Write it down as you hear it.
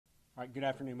All right, good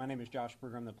afternoon. My name is Josh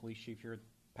Berger. I'm the police chief here at the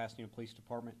Pasadena Police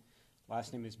Department.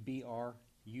 Last name is Bruegger.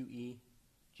 Here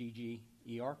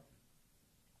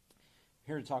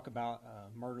to talk about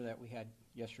a murder that we had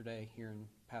yesterday here in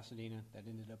Pasadena that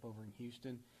ended up over in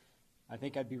Houston. I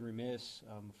think I'd be remiss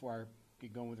before I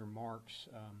get going with remarks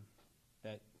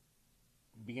that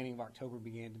beginning of October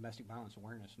began Domestic Violence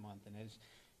Awareness Month, and as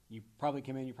you probably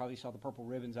came in, you probably saw the purple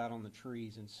ribbons out on the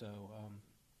trees, and so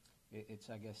it's,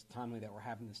 I guess, timely that we're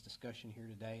having this discussion here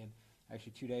today. And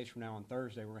actually 2 days from now on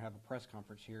Thursday, we're going to have a press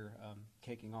conference here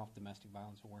kicking off Domestic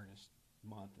Violence Awareness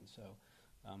Month, and so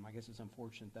I guess it's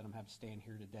unfortunate that I'm having to stand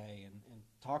here today and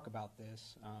talk about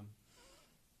this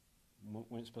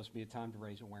when it's supposed to be a time to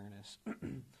raise awareness.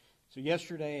 So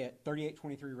yesterday at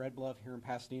 3823 Red Bluff here in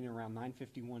Pasadena around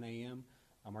 9:51 a.m.,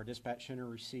 our dispatch center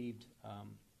received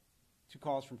 2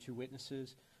 calls from 2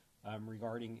 witnesses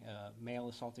regarding a male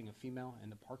assaulting a female in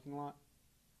the parking lot.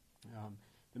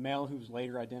 The male, who was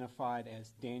later identified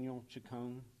as Daniel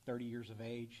Chacon, 30 years of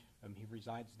age, he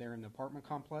resides there in the apartment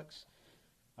complex,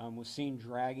 was seen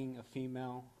dragging a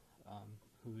female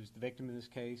who is the victim in this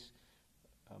case,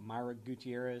 Maira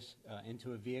Gutierrez,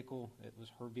 into a vehicle. It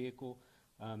was her vehicle,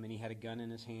 and he had a gun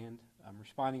in his hand.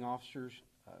 Responding officers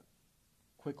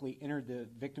quickly entered the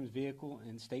victim's vehicle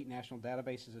and state national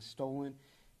databases as stolen,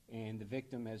 and the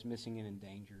victim as missing and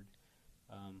endangered.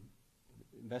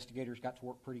 Investigators got to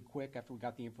work pretty quick after we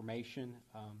got the information.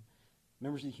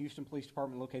 Members of the Houston Police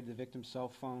Department located the victim's cell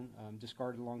phone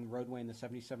discarded along the roadway in the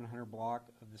 7700 block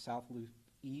of the South Loop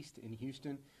East in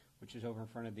Houston, which is over in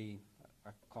front of the,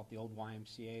 I call it the old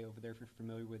YMCA over there if you're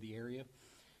familiar with the area.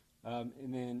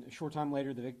 And then a short time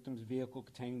later, the victim's vehicle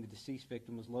containing the deceased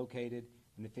victim was located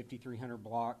in the 5300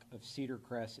 block of Cedar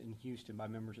Crest in Houston by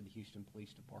members of the Houston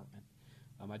Police Department.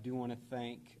 I do want to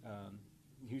thank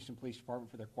the Houston Police Department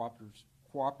for their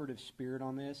cooperative spirit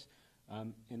on this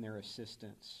and their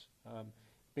assistance.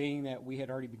 Being that we had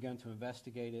already begun to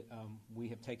investigate it, we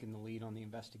have taken the lead on the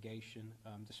investigation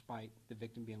despite the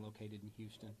victim being located in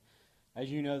Houston.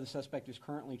 As you know, the suspect is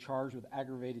currently charged with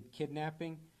aggravated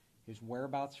kidnapping. His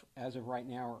whereabouts as of right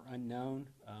now are unknown,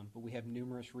 but we have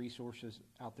numerous resources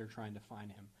out there trying to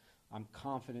find him. I'm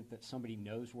confident that somebody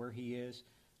knows where he is,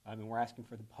 and we're asking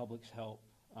for the public's help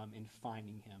in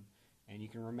finding him. And you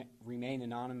can remain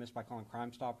anonymous by calling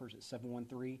Crime Stoppers at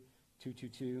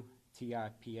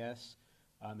 713-222-TIPS.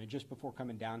 And just before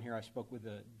coming down here, I spoke with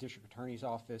the District Attorney's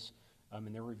Office,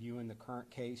 and they're reviewing the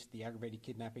current case, the aggravated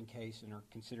kidnapping case, and are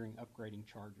considering upgrading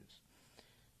charges.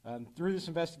 Through this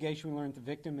investigation, we learned the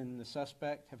victim and the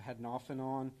suspect have had an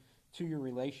off-and-on 2-year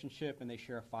relationship, and they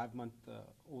share a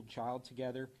 5-month-old child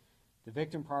together. The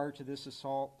victim, prior to this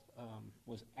assault,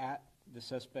 was at the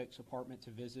suspect's apartment to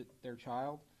visit their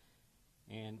child,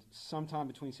 and sometime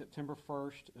between September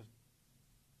 1st of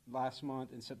last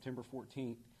month and September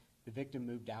 14th, the victim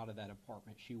moved out of that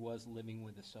apartment. She was living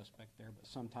with the suspect there, but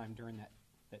sometime during that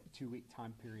 2-week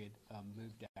time period,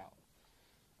 moved out.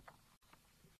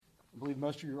 I believe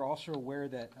most of you are also aware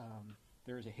that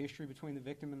there is a history between the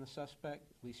victim and the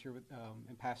suspect, at least here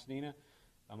in Pasadena.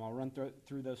 I'll run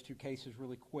through those 2 cases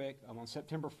really quick. On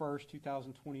September 1st,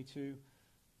 2022,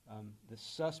 the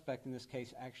suspect in this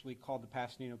case actually called the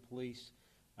Pasadena police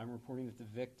reporting that the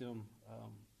victim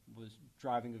was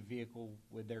driving a vehicle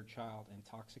with their child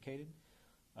intoxicated.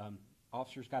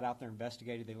 Officers got out there and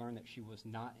investigated. They learned that she was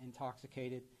not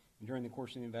intoxicated. And during the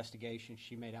course of the investigation,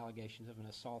 she made allegations of an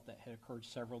assault that had occurred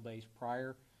several days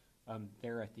prior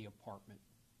there at the apartment.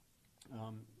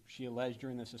 She alleged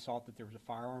during this assault that there was a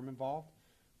firearm involved.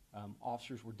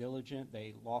 Officers were diligent.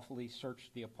 They lawfully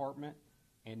searched the apartment,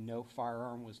 and no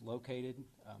firearm was located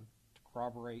to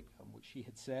corroborate what she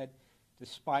had said.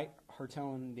 Despite her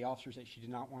telling the officers that she did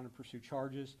not want to pursue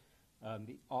charges,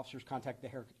 the officers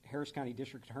contacted the Harris County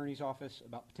District Attorney's Office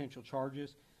about potential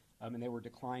charges, and they were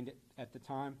declined at the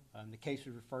time. The case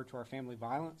was referred to our Family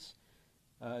Violence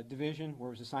Division, where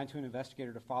it was assigned to an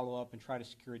investigator to follow up and try to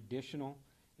secure additional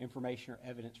information or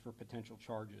evidence for potential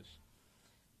charges.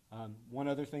 One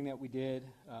other thing that we did,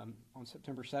 on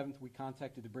September 7th, we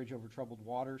contacted the Bridge Over Troubled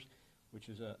Waters, which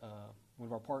is one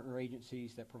of our partner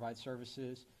agencies that provides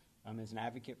services as an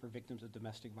advocate for victims of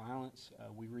domestic violence.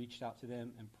 We reached out to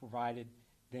them and provided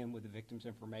them with the victim's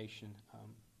information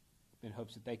in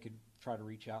hopes that they could try to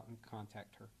reach out and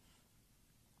contact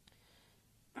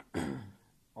her.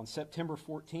 On September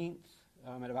 14th,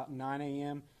 at about 9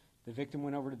 a.m., the victim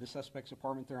went over to the suspect's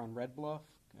apartment there on Red Bluff.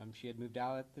 She had moved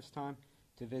out at this time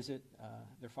to visit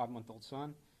their 5-month-old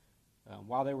son.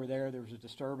 While they were there was a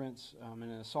disturbance and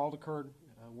an assault occurred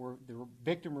where the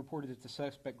victim reported that the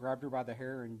suspect grabbed her by the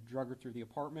hair and drug her through the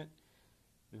apartment.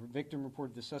 The victim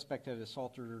reported the suspect had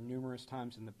assaulted her numerous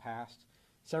times in the past.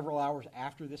 Several hours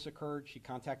after this occurred, she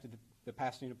contacted the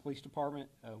Pasadena Police Department.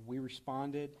 We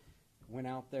responded, went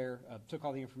out there, took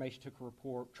all the information, took a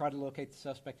report, tried to locate the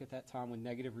suspect at that time with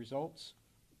negative results.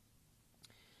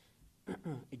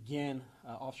 Again,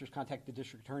 officers contacted the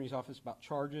district attorney's office about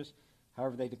charges.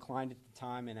 However, they declined at the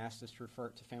time and asked us to refer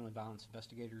it to family violence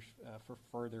investigators for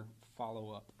further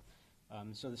follow-up.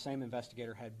 So the same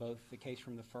investigator had both the case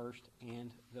from the 1st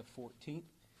and the 14th.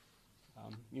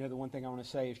 The one thing I want to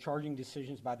say is charging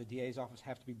decisions by the DA's office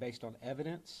have to be based on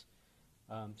evidence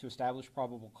to establish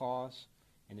probable cause.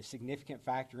 And a significant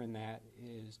factor in that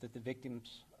is that the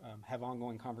victims have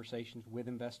ongoing conversations with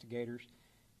investigators,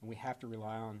 and we have to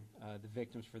rely on the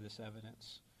victims for this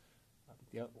evidence.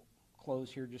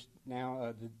 Close here just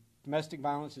now. The domestic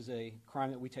violence is a crime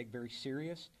that we take very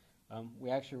serious. We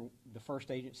actually, the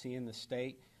first agency in the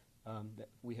state, that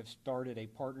we have started a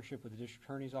partnership with the district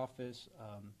attorney's office,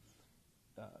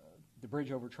 the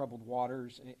Bridge Over Troubled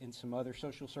Waters, and some other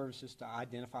social services to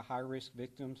identify high-risk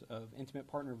victims of intimate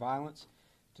partner violence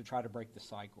to try to break the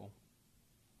cycle.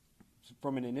 So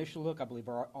from an initial look, I believe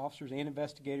our officers and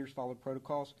investigators followed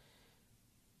protocols,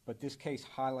 but this case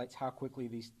highlights how quickly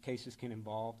these cases can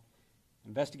evolve.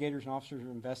 Investigators and officers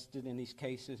are invested in these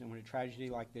cases, and when a tragedy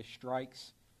like this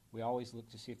strikes, we always look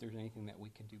to see if there's anything that we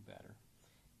can do better.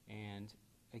 And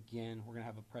again, we're going to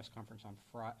have a press conference on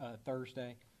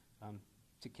Thursday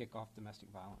to kick off Domestic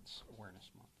Violence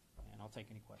Awareness Month. And I'll take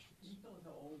any questions. Can you tell us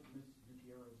how old Ms.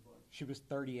 Gutierrez was? She was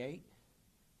 38,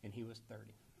 and he was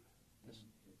 30.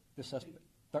 The suspect.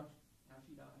 How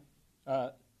she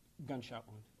died? Gunshot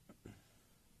wound.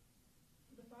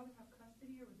 Did the father have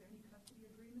custody, or was there any custody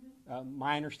agreement?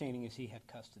 My understanding is he had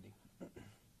custody. Do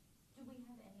we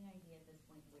have any idea at this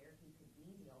point where he could be?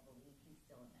 Do y'all believe he's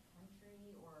still in the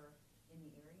country or in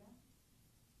the area?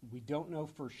 We don't know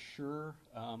for sure.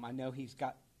 I know he's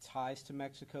got ties to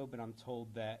Mexico, but I'm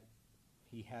told that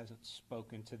he hasn't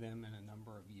spoken to them in a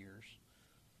number of years.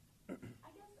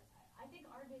 I think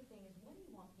our big thing is, what do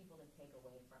you want people to take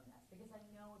away from this? Because I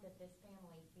know that this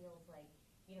family feels like,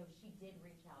 she did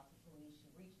reach out to police.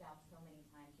 She reached out so many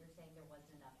times. You're saying there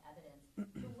wasn't enough evidence.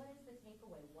 So what is the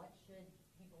takeaway? What should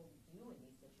people do in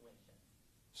these situations?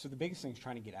 So the biggest thing is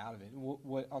trying to get out of it. And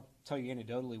what I'll tell you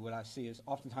anecdotally, what I see is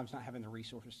oftentimes not having the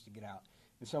resources to get out.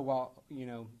 And so while,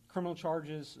 criminal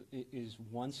charges is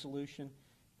one solution,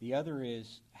 the other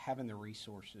is having the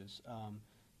resources.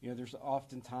 There's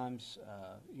oftentimes,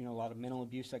 a lot of mental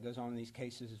abuse that goes on in these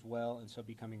cases as well, and so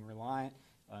becoming reliant,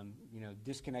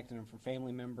 disconnecting them from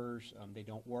family members, they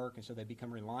don't work, and so they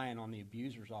become reliant on the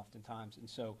abusers oftentimes. And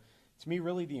so, to me,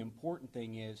 really the important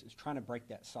thing is trying to break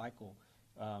that cycle.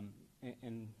 Like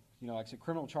I said,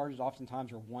 criminal charges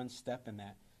oftentimes are one step in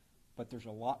that, but there's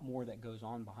a lot more that goes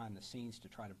on behind the scenes to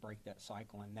try to break that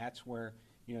cycle, and that's where,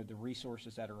 the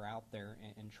resources that are out there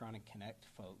and trying to connect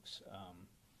folks.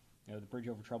 The Bridge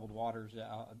Over Troubled Waters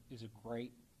is a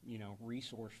great,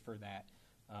 resource for that,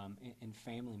 and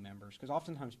family members. Because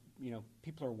oftentimes,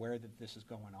 people are aware that this is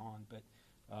going on, but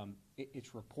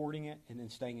it's reporting it and then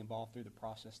staying involved through the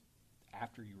process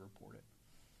after you report it.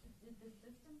 Did the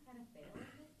system kind of fail in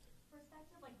this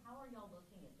perspective? Like, how are y'all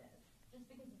looking at this? Just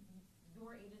because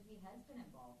your agency has been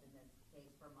involved in this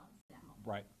case for months now.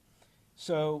 Right.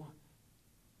 So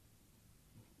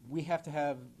we have to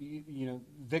have,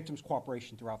 victims'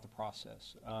 cooperation throughout the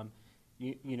process.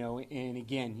 And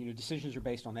again, decisions are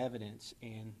based on evidence,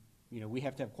 and, we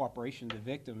have to have cooperation of the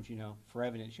victims, for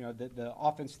evidence. The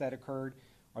offense that occurred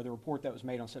or the report that was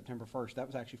made on September 1st, that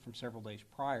was actually from several days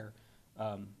prior,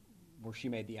 where she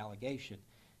made the allegation.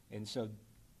 And so,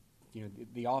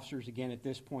 the officers, again, at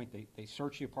this point, they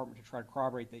search the apartment to try to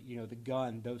corroborate that, the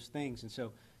gun, those things. And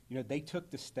so, they took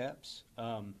the steps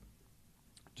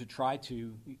to try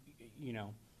to,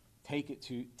 take it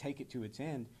to its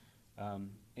end.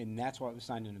 And that's why it was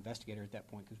assigned to an investigator at that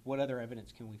point, because what other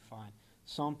evidence can we find?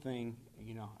 Something,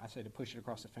 I say to push it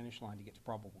across the finish line to get to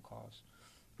probable cause.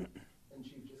 And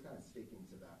Chief, just kind of sticking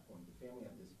to that point, the family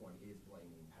at this point is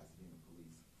blaming Pasadena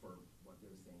police for what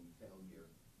they're saying failure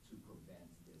to prevent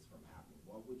this from happening.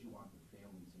 What would you want the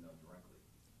family to know directly?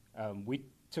 We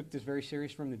took this very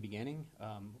serious from the beginning.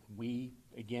 We,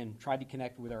 again, tried to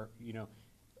connect with our,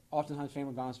 oftentimes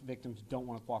family violence victims don't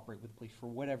want to cooperate with the police for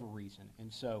whatever reason.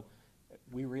 And so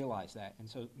we realize that. And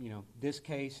so, this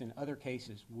case and other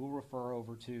cases we'll refer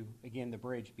over to, again, the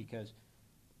Bridge, because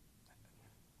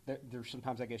there's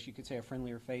sometimes, I guess you could say, a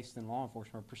friendlier face than law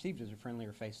enforcement, or perceived as a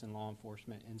friendlier face than law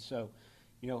enforcement. And so,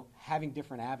 having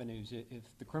different avenues, if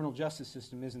the criminal justice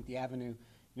system isn't the avenue,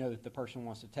 that the person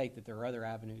wants to take, that there are other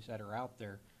avenues that are out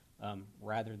there,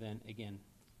 rather than, again,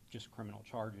 just criminal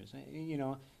charges. And, you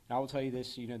know, and I will tell you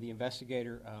this, you know, the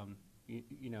investigator,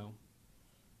 you know,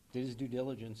 did his due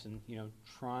diligence and, you know,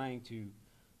 trying to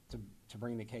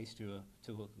bring the case to a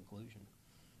conclusion.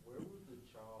 Where was the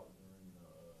child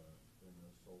during the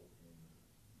assault? And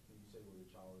can you say where the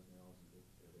child is now?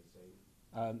 Are they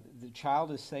safe? The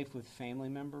child is safe with family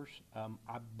members.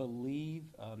 I believe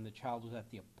the child was at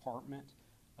the apartment.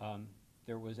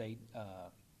 There was his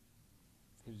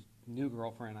new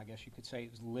girlfriend, I guess you could say,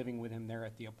 was living with him there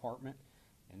at the apartment,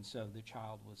 and so the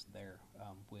child was there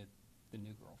with the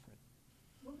new girlfriend.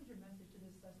 What would your message to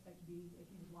this suspect be if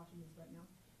he was watching this right now?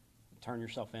 Turn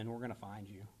yourself in. We're going to find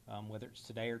you. Whether it's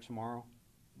today or tomorrow,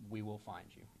 we will find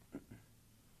you.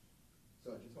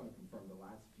 So I just want to confirm, the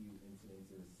last few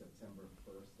incidences, September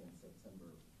 1st and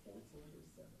September 14th or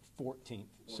 7th? 14th.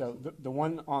 So the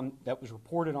one that was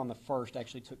reported on the 1st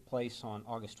actually took place on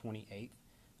August 28th,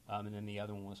 and then the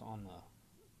other one was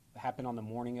happened on the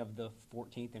morning of the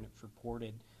 14th, and it's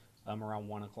reported around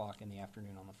 1 o'clock in the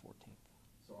afternoon on the 14th.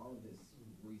 So all of this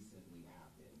recently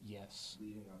happened? Yes.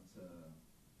 Leading up to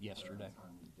Yesterday. the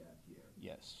time of death here?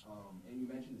 Yes. And you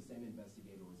mentioned the same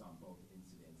investigator was on both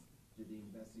incidents. Did the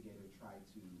investigator try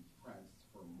to press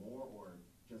for more, or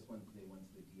just when they went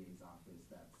to the DA's office,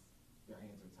 their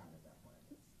hands are tied at that point?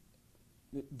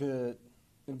 The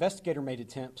investigator made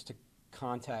attempts to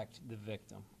contact the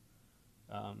victim.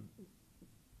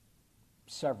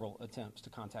 Several attempts to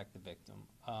contact the victim.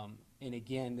 And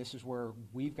again, this is where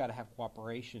we've got to have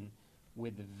cooperation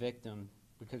with the victim,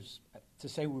 because to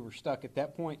say we were stuck at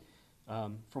that point,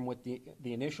 from what the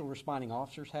initial responding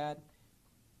officers had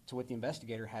to what the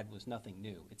investigator had was nothing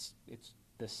new. It's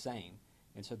the same.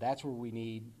 And so that's where we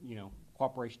need, you know,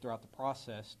 cooperation throughout the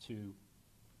process to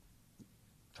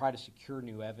try to secure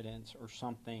new evidence or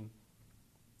something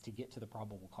to get to the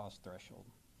probable cause threshold.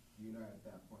 Do you know at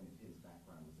that point if his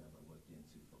background was ever looked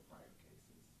into for prior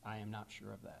cases? I am not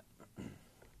sure of that. And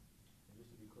just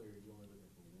to be clear, you're only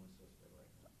looking for one suspect right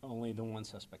now? Only the one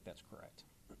suspect, that's correct.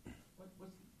 What's the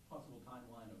possible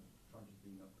timeline of charges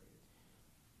being upgraded?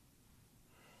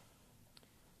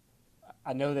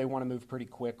 I know they want to move pretty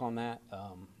quick on that.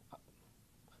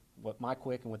 What my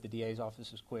quick and what the DA's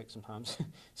office is quick sometimes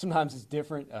it's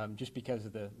different, just because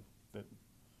of the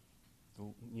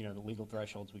you know, the legal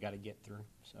thresholds we got to get through.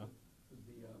 So Was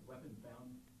the weapon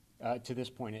found? to this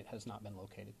point, it has not been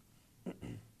located.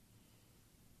 Can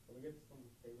we get some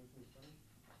statements in Spanish?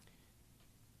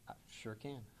 I sure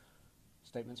can.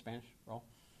 Statement in Spanish, roll.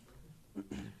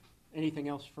 Anything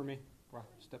else for me?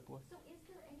 Step away. So is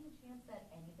there any chance that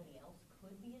anybody else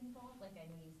could be involved? Like, I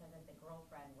know you said that the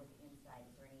girlfriend was inside.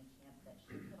 Is there any chance that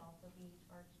she could also be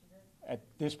charged here? At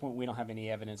this point, we don't have any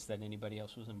evidence that anybody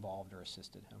else was involved or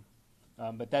assisted him.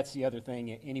 But that's the other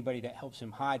thing. Anybody that helps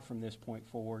him hide from this point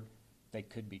forward, they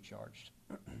could be charged.